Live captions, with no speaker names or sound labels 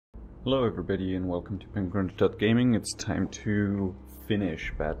Hello everybody and welcome to PenCrunch.Gaming. It's time to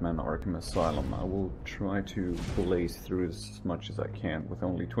finish Batman Arkham Asylum. I will try to blaze through this as much as I can. With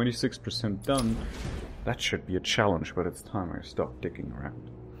only 26% done, that should be a challenge, but it's time I stop dicking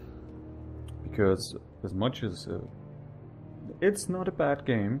around. Because as much as it's not a bad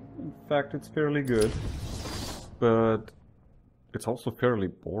game, in fact it's fairly good, but it's also fairly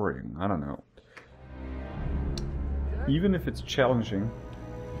boring, I don't know. Even if it's challenging,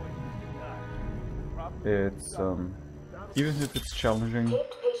 even if it's challenging,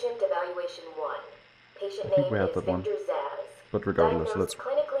 Taped patient evaluation 1. Patient I think name we had is that one. Victor Zaz. But regardless, let's...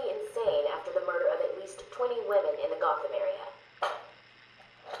 Diagnosed clinically insane after the murder of at least 20 women in the Gotham area.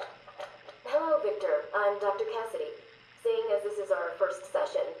 Hello, Victor. I'm Dr. Cassidy. Seeing as this is our first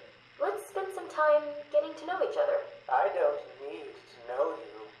session, let's spend some time getting to know each other. I don't need to know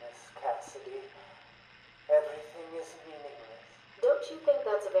you, Miss Cassidy. Everything is meaningless. Don't you think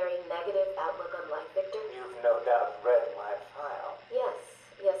that's a very negative outlook on life, Victor? You've no doubt read my file. Yes,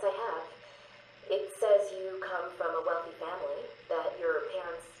 I have. It says you come from a wealthy family, that your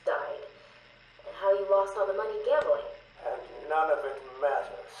parents died, and how you lost all the money gambling. And none of it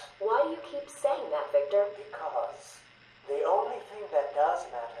matters. Why do you keep saying that, Victor? Because the only thing that does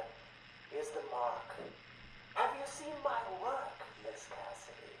matter is the mark. Have you seen my work, Miss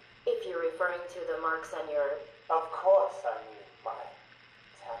Cassidy? If you're referring to the marks on your... Of course I mean my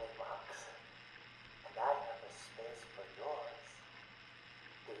tally marks. And I have a space for yours.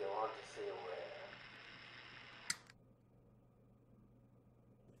 Do you want to see where?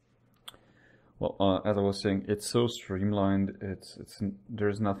 Well, as I was saying, it's so streamlined,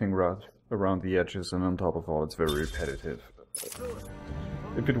 there's nothing rough around the edges, and on top of all, it's very repetitive.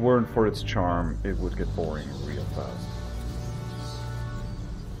 If it weren't for its charm, it would get boring real fast.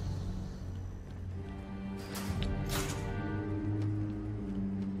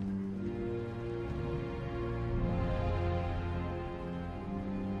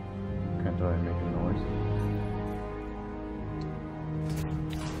 Can't I make a noise?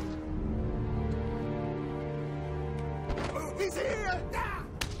 He's here!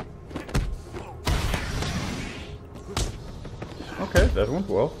 Okay, that went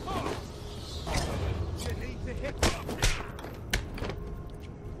well. You need to hit.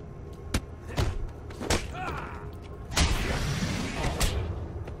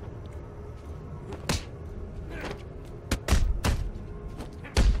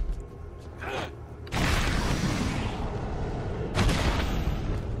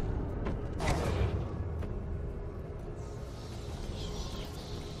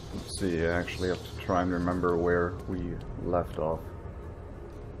 Let's see, I actually have to try and remember where we left off.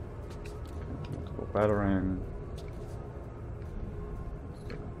 Multiple batarang.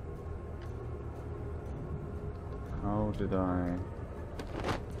 How did I...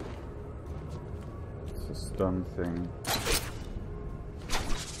 It's a stun thing.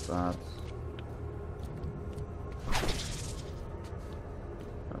 That...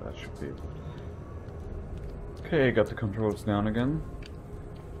 Oh, that should be it. Okay, got the controls down again.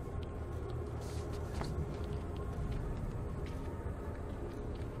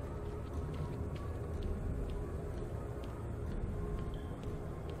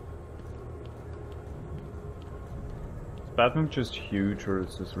 Is Batman just huge, or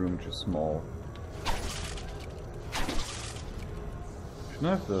is this room just small? Shouldn't I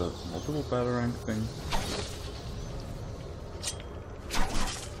have the multiple batarang thing?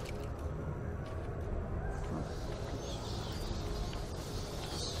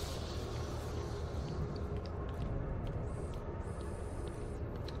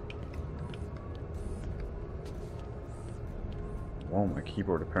 Oh, my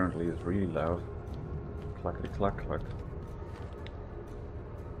keyboard apparently is really loud. Clackety clack clack.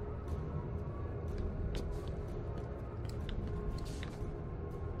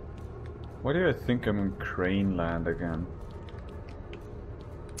 Why do I think I'm in Crane Land again?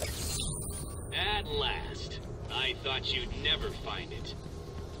 At last. I thought you'd never find it.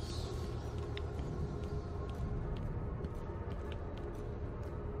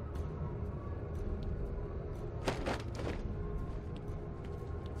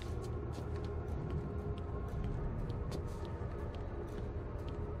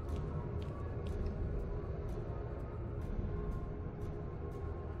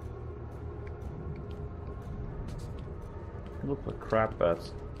 They look like crap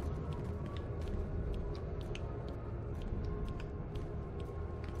bats.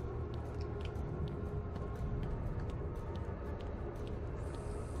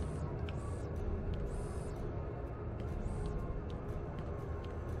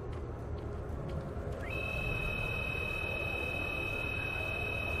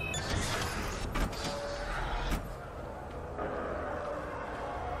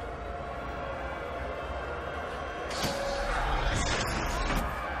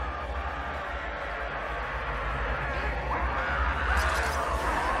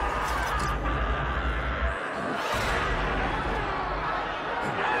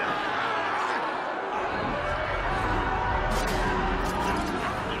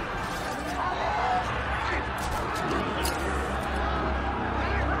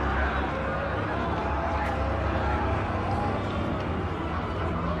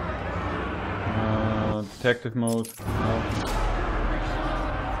 detective mode. No.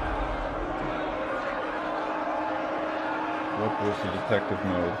 What was the detective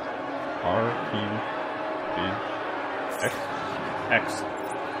mode? R, Q, B, X? X.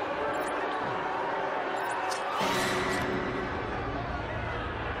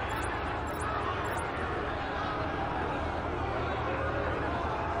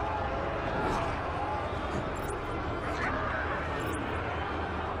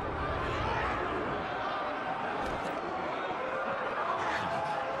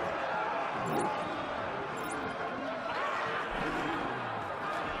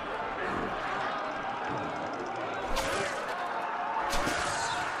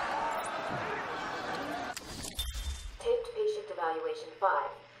 Evaluation 5.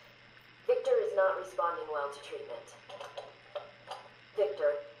 Victor is not responding well to treatment.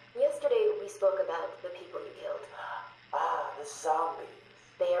 Victor, yesterday we spoke about the people you killed. Ah, the zombies.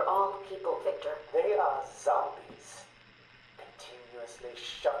 They are all people, Victor. They are zombies. Continuously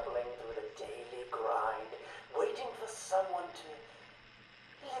shuffling through the daily grind, waiting for someone to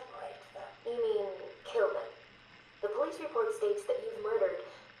liberate them. You mean kill them? The police report states that you've murdered,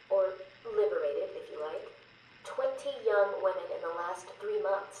 or liberated if you like, 20 young women in the last 3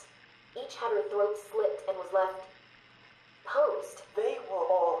 months. Each had her throat slit and was left posed. They were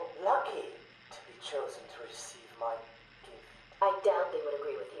all lucky to be chosen to receive my gift. I doubt they would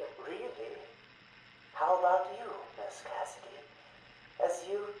agree with you. Really? How about you, Miss Cassidy? As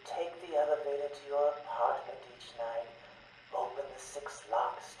you take the elevator to your apartment each night, open the 6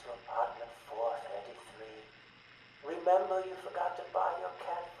 locks to apartment 433. Remember you forgot to buy your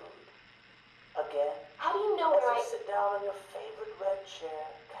cat food. Again? How do you know where As you sit down on your favorite red chair,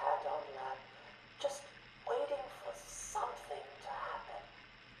 cat on lap, just waiting for something to happen.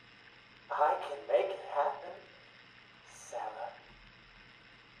 I can make it happen, Sarah.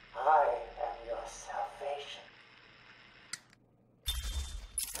 I am your salvation.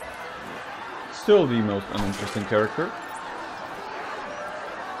 Still the most uninteresting character.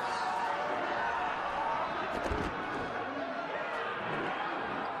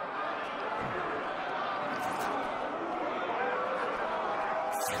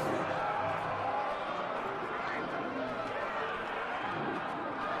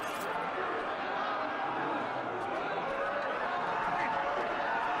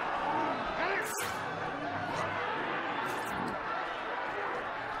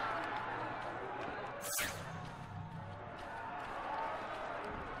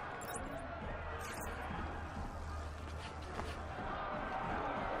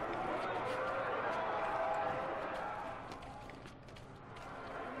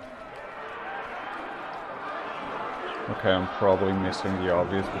 Okay, I'm probably missing the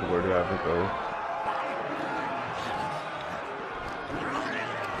obvious, but where do I have to go?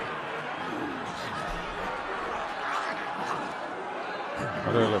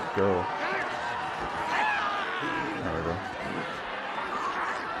 How do I let go? There we go.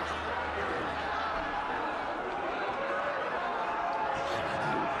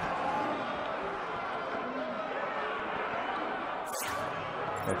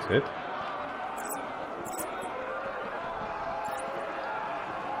 That's it.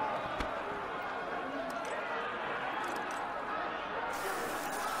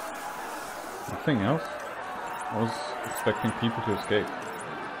 Nothing else? I was expecting people to escape.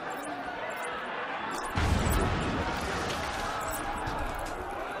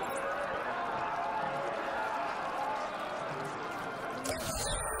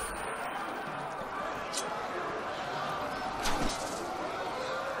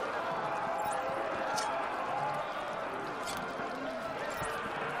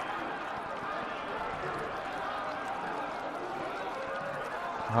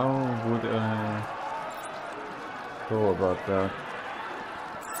 How would I go about that?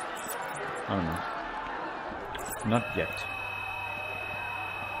 I don't know. Not yet.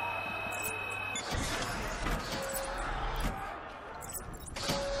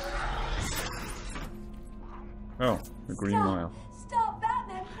 Oh, the Green Mile. Stop,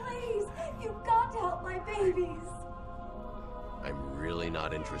 Batman, please! You've got to help my babies! I'm really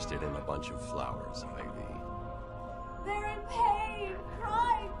not interested in a bunch of flowers, Ivy. They're in pain,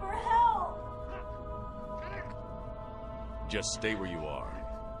 crying for help! Just stay where you are.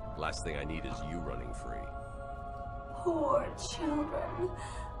 Last thing I need is you running free. Poor children.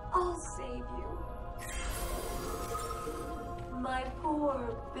 I'll save you. My poor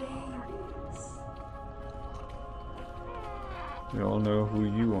babies. We all know who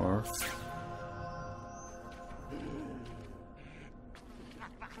you are.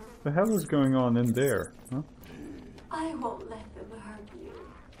 What the hell is going on in there? Huh? I won't let them hurt you.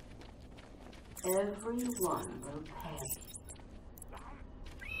 Everyone will pay.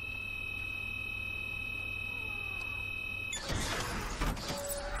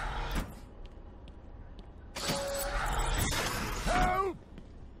 Help!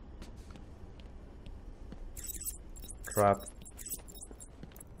 Crap.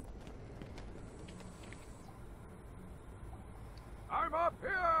 I'm up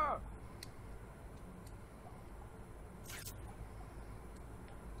here!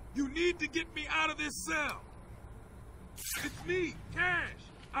 You need to get me out of this cell! It's me, Cash!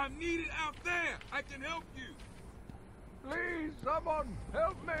 I'm needed out there! I can help you! Please, someone,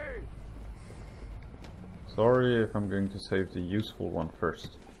 help me! Sorry if I'm going to save the useful one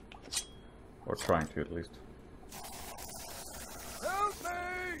first. Or trying to at least. Help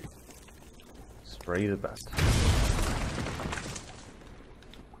me! Spray the bat.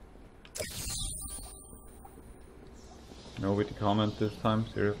 No witty comment this time,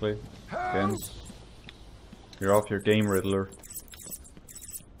 seriously. Again. You're off your game, Riddler.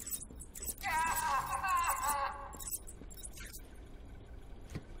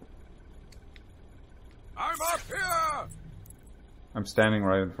 I'm up here! I'm standing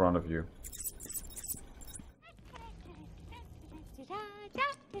right in front of you.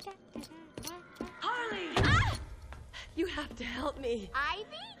 Harley! Ah! You have to help me. Ivy?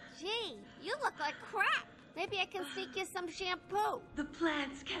 Gee, you look like crap. Maybe I can sneak you some shampoo. The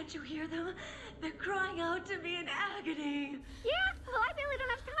plants, can't you hear them? They're crying out to me in agony. Yeah? Well, I really don't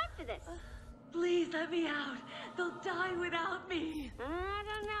have time for this. Please let me out. They'll die without me. I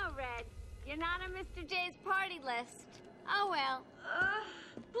don't know, Red. You're not on Mr. J's party list. Oh, well.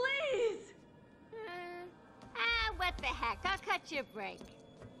 Please! What the heck? I'll cut you a break.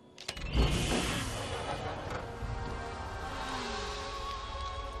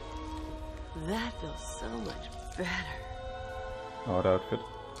 That feels so much better. Odd outfit.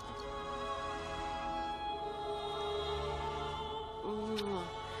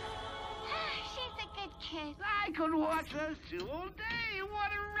 She's a good kid. I could watch those two all day.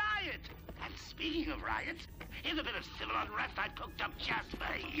 What a riot! And speaking of riots, here's a bit of civil unrest I cooked up just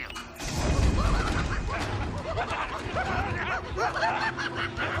for you.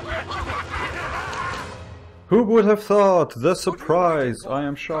 Who would have thought? The surprise! I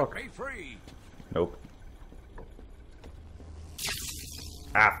am shocked. Be free! Nope.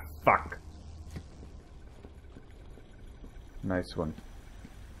 Ah, fuck. Nice one.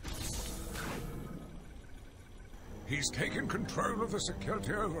 He's taken control of the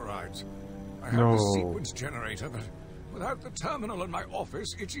security overrides. I have No. the sequence generator, but without the terminal in my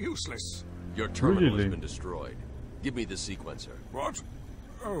office, it's useless. Your terminal Really? has been destroyed. Give me the sequencer. What?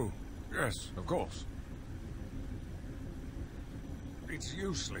 Oh, yes, of course. It's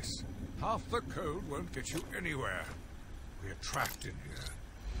useless. Half the code won't get you anywhere. We're trapped in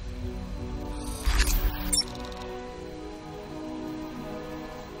here.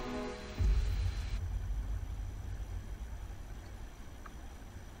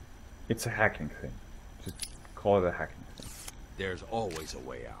 It's a hacking thing. Just call it a hacking thing. There's always a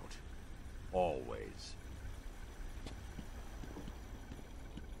way out. Always.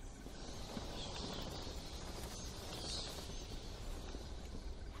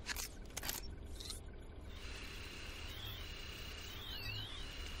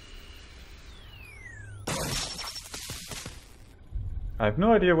 I have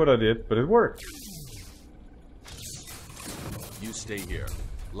no idea what I did, but it worked. You stay here.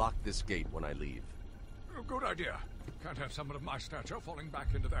 Lock this gate when I leave. Oh, good idea. Can't have someone of my stature falling back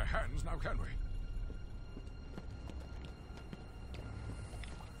into their hands now, can we?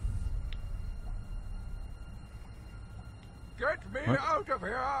 Get me What? out of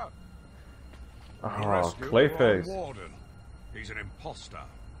here! Oh, Rescue the Clayface. wrong warden. He's an imposter.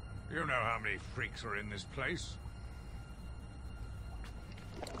 You know how many freaks are in this place.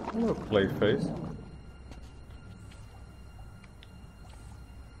 Hello, Clayface.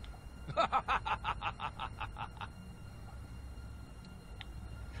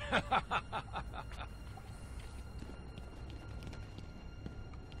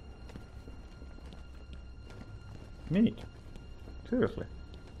 Neat. Seriously.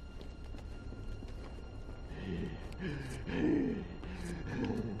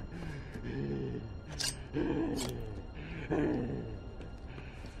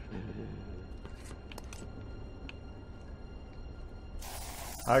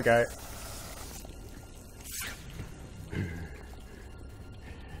 Hi, guy.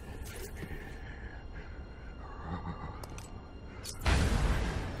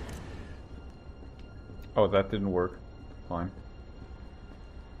 Oh, that didn't work. Fine.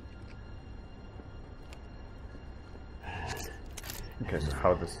 Okay, so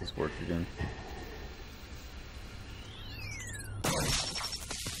how does this work again?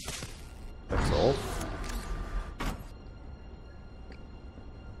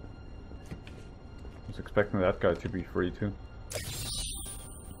 was expecting that guy to be free too.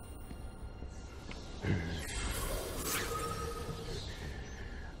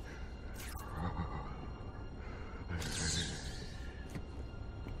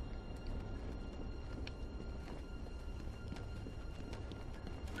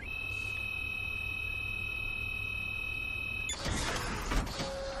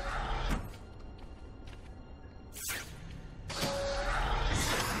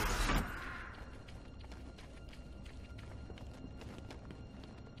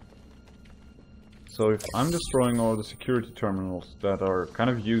 So if I'm destroying all the security terminals that are kind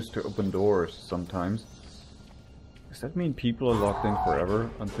of used to open doors sometimes, does that mean people are locked in forever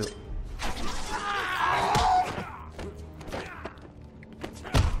until...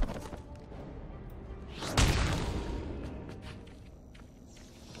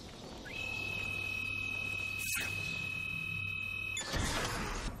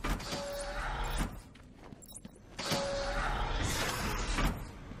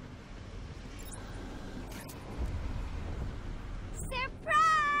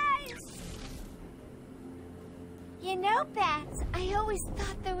 You know, Bats, I always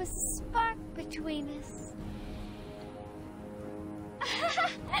thought there was a spark between us.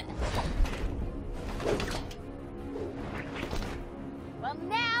 Well,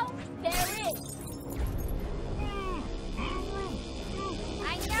 now there is.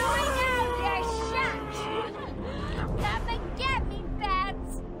 I know, you're shocked. Come and get me,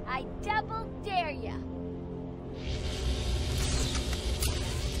 Bats. I double dare ya.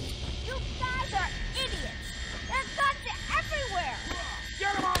 You guys are idiots. There's guns everywhere!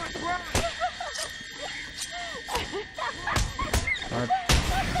 Get him on the ground!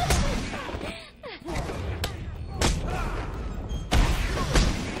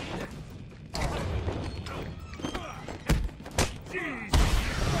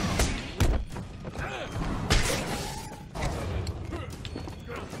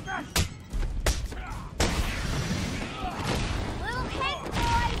 Little hit,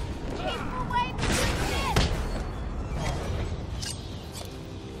 boys! Keep away from the pit!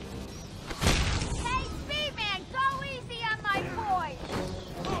 Hey, B-Man, go easy on my boy!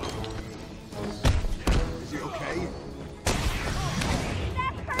 Is he okay? Did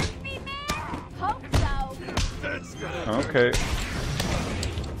that hurt, B-Man? Hope so. That's good. Okay.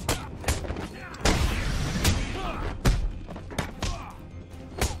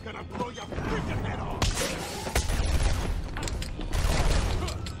 Gonna blow your freaking head off!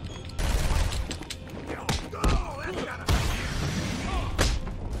 Oh, that's gotta...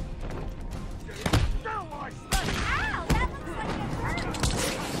 Ow, that looks like it hurt.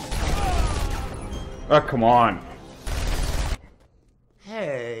 Oh, come on.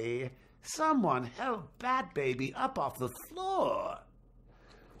 Hey, someone help Bat Baby up off the floor.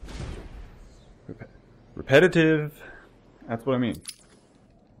 Repetitive. That's what I mean.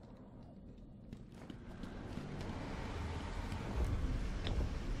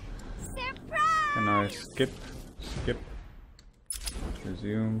 Surprise! Can I skip? Skip.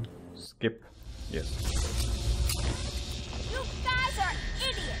 Resume. Skip. Yes. You guys are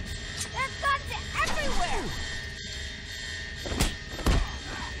idiots! There's guns everywhere!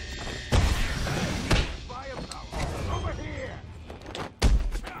 Firepower! Over here!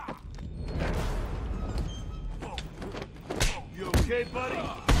 You okay, buddy?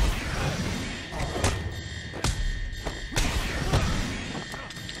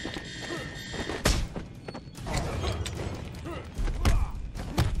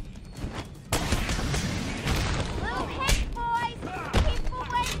 Little hit, boys! Keep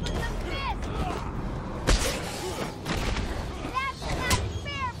away from the fist! That's not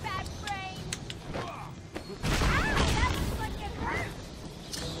fair, Bad Brain! Ow, that looks like it hurt!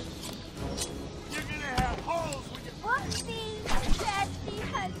 You're gonna have holes when you... Whoopsie! Daddy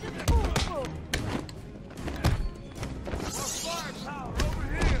has a boo-boo! Firepower over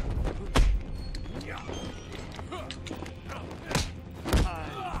here!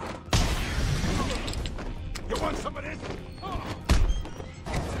 You want some of this?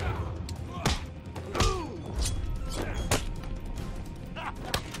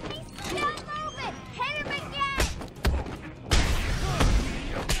 He's still moving! Hit him again!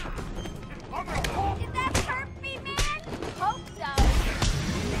 Did that hurt me, man? Hope so.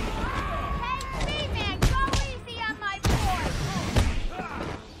 Hey, B-Man, go easy on my boy!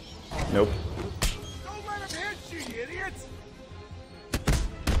 Nope. Don't let him hit you, you idiots!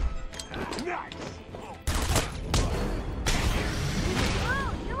 Nice! Oh,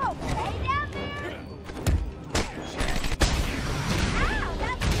 you okay down there? Ow,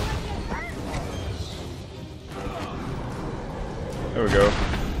 that looks like it hurt! There we go.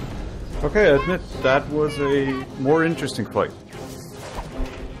 Okay, I admit that was a more interesting fight.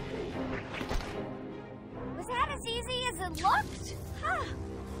 Was that as easy as it looked? Huh.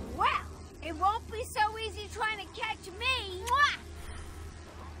 Well, it won't be so easy trying to catch me. Mwah!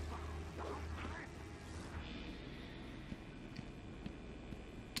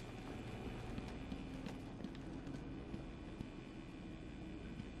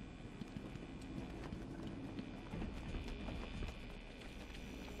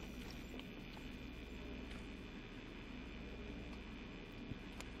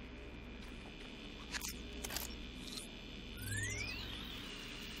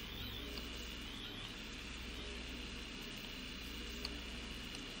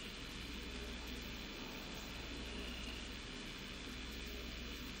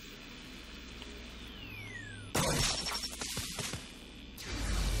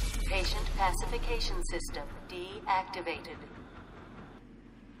 Patient pacification system deactivated.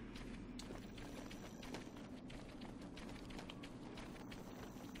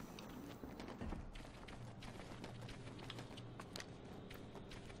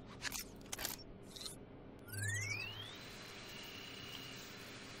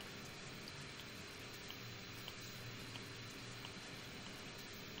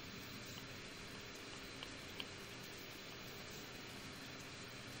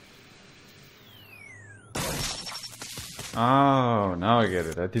 Oh, now I get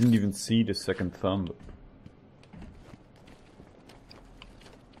it. I didn't even see the second thumb.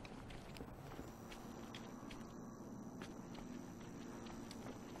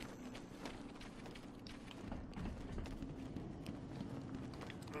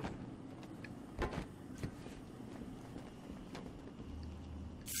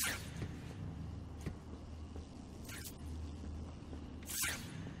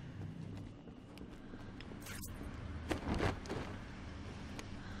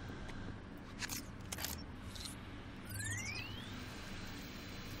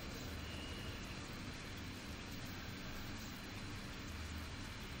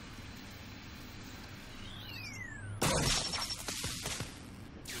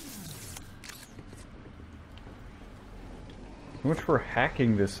 So much for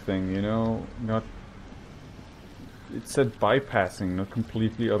hacking this thing, you know, not... It said bypassing, not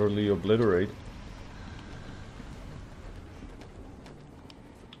completely, utterly obliterate.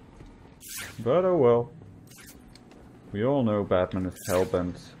 But oh well. We all know Batman is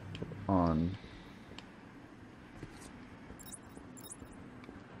hellbent on...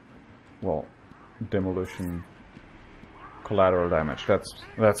 well, demolition, collateral damage.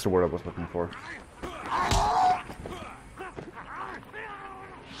 That's the word I was looking for.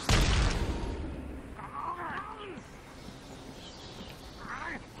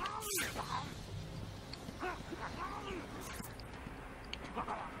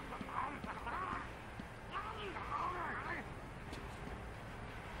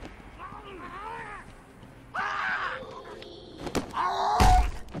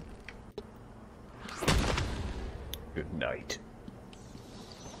 Good night.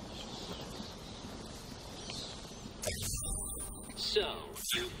 So,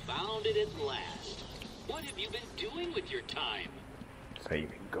 you found it at last. What have you been doing with your time?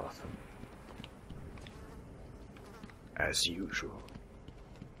 Saving Gotham. As usual.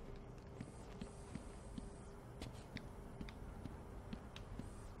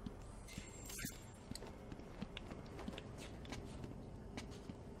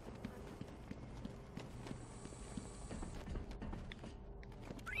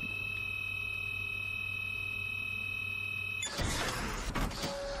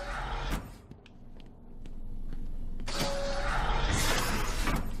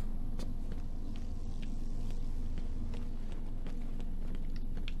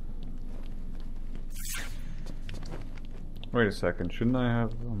 Wait a second, shouldn't I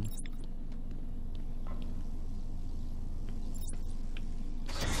have Look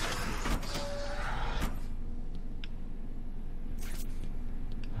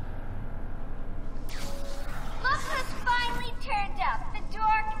who's finally turned up, the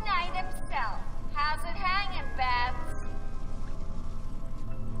Dark Knight himself. How's it hanging, Babs?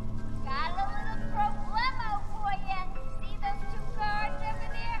 Got a little problemo for you. See those two guards over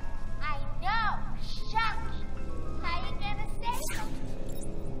there? I know, shocking. How you gonna save them?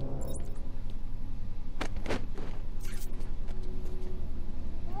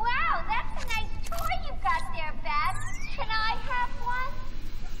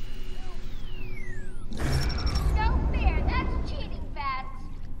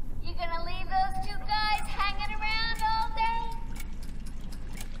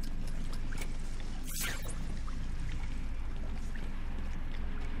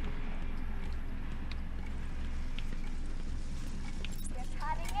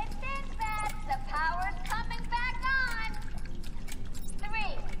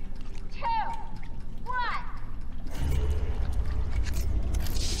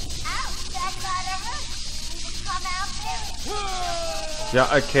 Yeah,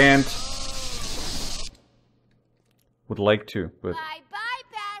 I can't. Would like to, but Bye-bye,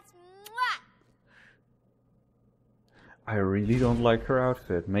 Bats. Mwah! I really don't like her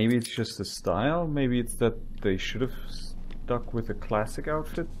outfit. Maybe it's just the style. Maybe it's that they should have stuck with a classic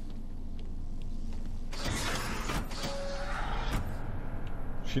outfit.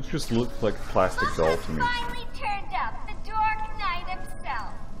 She just looks like a plastic doll to me. Finally turned up. The Dark Knight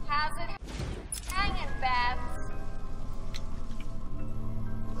himself. How's it hanging, Bats?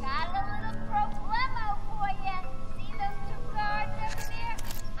 Got a little problemo for you. See those 2 guards over there?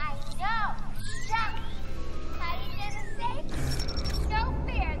 I know. Shut. How you gonna say? No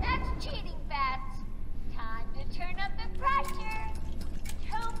fair. That's cheating, Bats. Time to turn up the pressure.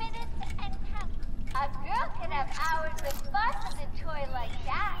 2 minutes and count. A girl can have hours of fun with a toy like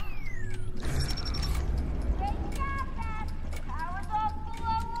that. Great job, Bats. Power's off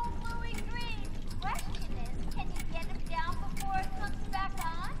below old Louis Green. Question is, can you get him down before it comes back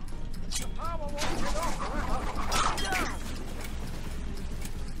on? The power won't get off forever. Down.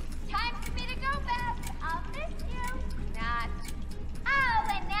 Time for me to go, Bats. I'll miss you. Not. Oh,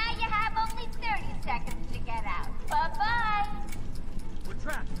 and now you have only 30 seconds to get out. Bye-bye. We're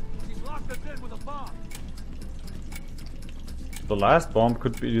trapped. She's locked us in with a bomb. The last bomb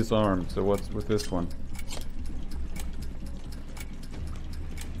could be disarmed, so what's with this one?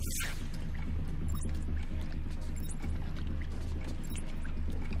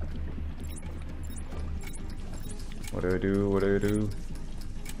 What do I do? What do I do?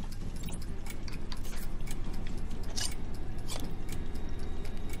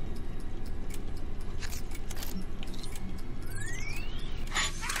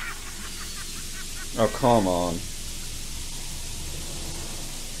 Oh, come on.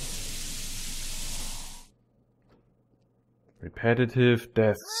 Repetitive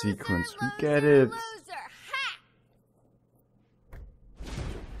death sequence. We get it. Loser. Ha!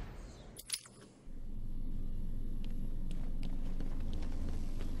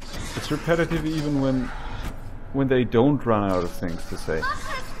 It's repetitive even when they don't run out of things to say. Look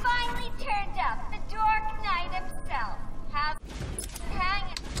who's finally turned up. The Dark Knight himself. How's it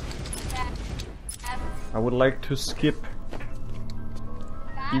hanging? I would like to skip,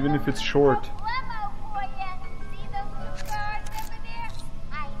 even if it's short. Problemo for ya. See those 2 guards over there?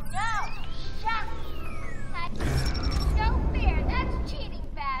 I know. Shut. No fair. That's cheating,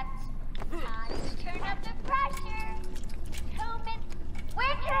 Bats. Time to turn up the pressure. 2 minutes.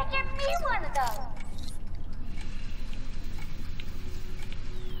 Where can I get me one of those?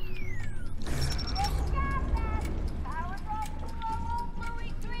 Good job, Bats. Power's off below old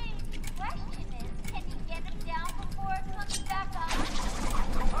Louis Green. Question is, can you get him down before it comes back on?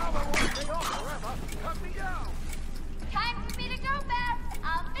 The power won't get off forever. Cut me down. Time for me to go, Bats.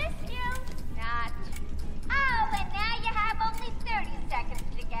 I'll miss you. Not. Oh, and now you have only 30 seconds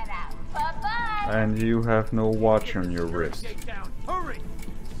to get out. Bye-bye. And you have no watch on your wrist. Get down. Hurry.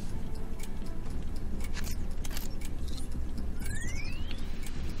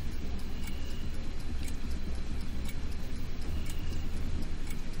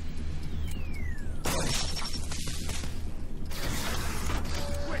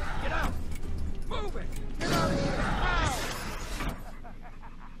 Quick, get out. Move it. Get out of here now.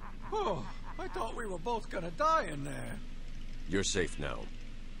 Oh, I thought we were both gonna die in there. You're safe now.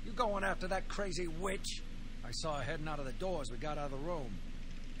 You going after that crazy witch? I saw her heading out of the door as we got out of the room.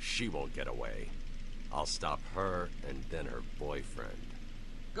 She won't get away. I'll stop her and then her boyfriend.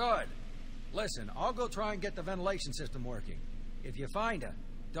 Good. Listen, I'll go try and get the ventilation system working. If you find her,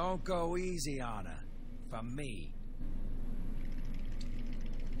 don't go easy on her. From me.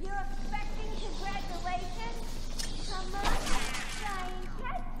 You're expecting congratulations? Come on, try and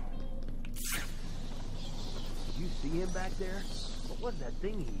catch me. You see him back there? What was that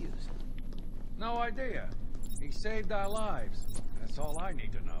thing he used? No idea. He saved our lives. That's all I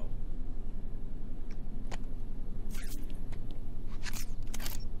need to know.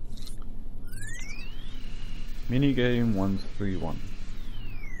 Minigame 131.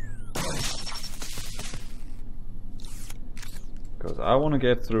 Because I want to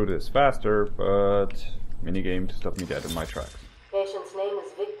get through this faster, but minigame to stop me dead in my tracks. Patient's name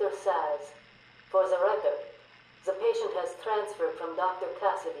is Victor Saz. For the record, the patient has transferred from Dr.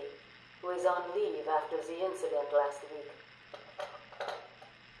 Cassidy, who is on leave after the incident last week.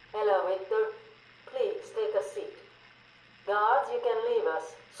 Hello, Victor. Please, take a seat. Guards, you can leave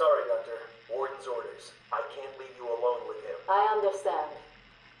us. Sorry, Doctor. Warden's orders. I can't leave you alone with him. I understand.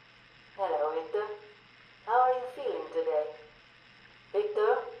 Hello, Victor. How are you feeling today?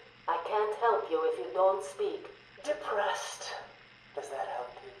 Victor, I can't help you if you don't speak. Depressed. Does that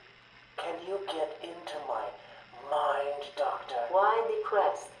help you? Can you get into my mind, Doctor. Why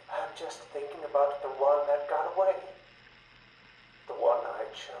depressed? I'm just thinking about the one that got away. The one I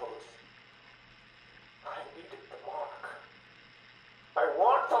chose. I needed the mark. I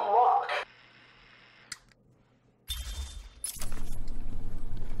want the mark!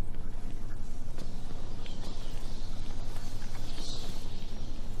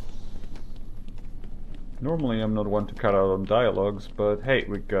 Normally I'm not one to cut out on dialogues, but hey,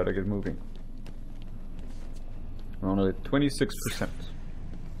 we gotta get moving. We're only at 26%.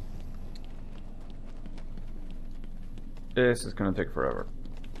 This is gonna take forever.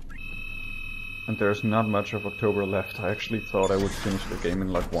 And there's not much of October left. I actually thought I would finish the game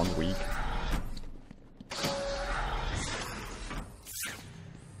in like 1 week.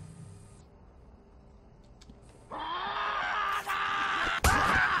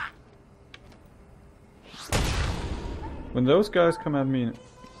 When those guys come at me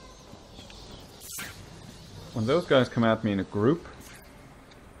in a group,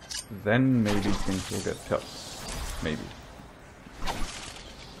 then maybe things will get tough. Maybe.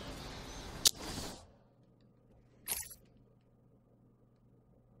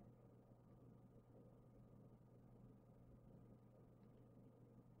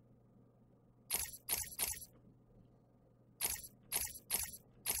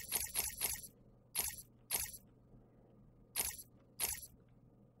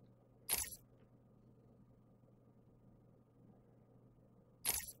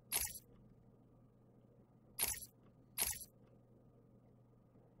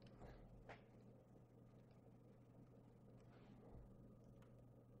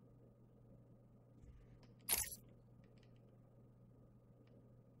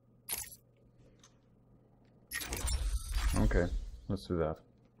 Okay, let's do that.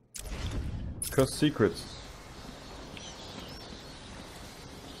 Because secrets.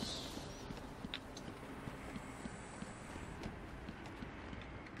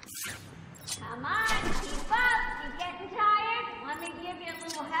 Come on, keep up. You getting tired? Let me give you a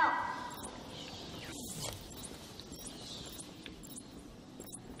little help.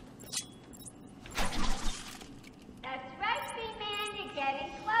 That's right, B-Man. You're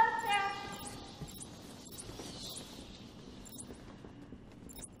getting closer.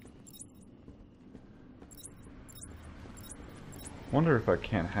 Wonder if I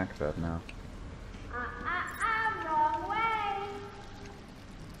can't hack that now. Wrong way.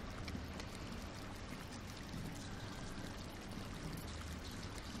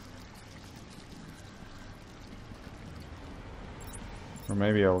 Or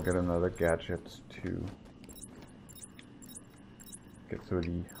maybe I'll get another gadget to get through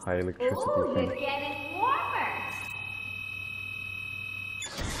the high electricity Ooh, thing. you're getting warmer.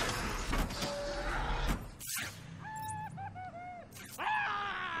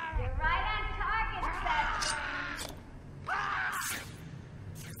 You're right on target, Seth.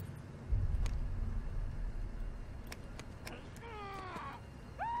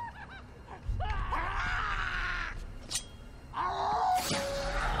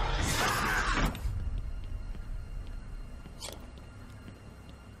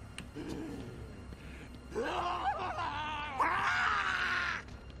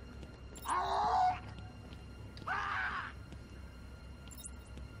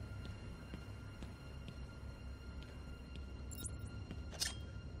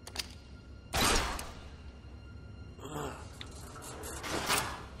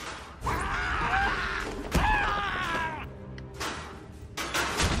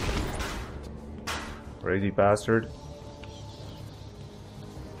 Crazy bastard.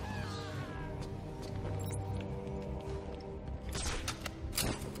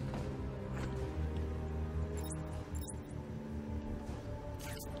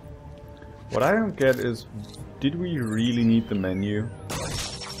 What I don't get is, did we really need the menu?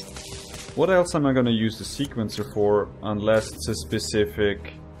 What else am I gonna use the sequencer for unless it's a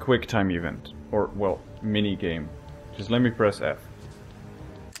specific QuickTime event? Or, well, mini game. Just let me press F.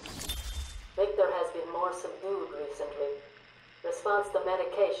 Victor has been more subdued recently. Response to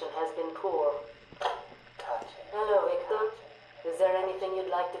medication has been poor. Hello, Victor. Is there anything you'd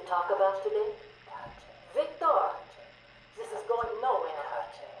like to talk about today? Victor! This is going nowhere.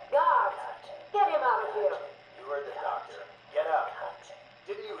 Guards! Get him out of here! You heard the doctor.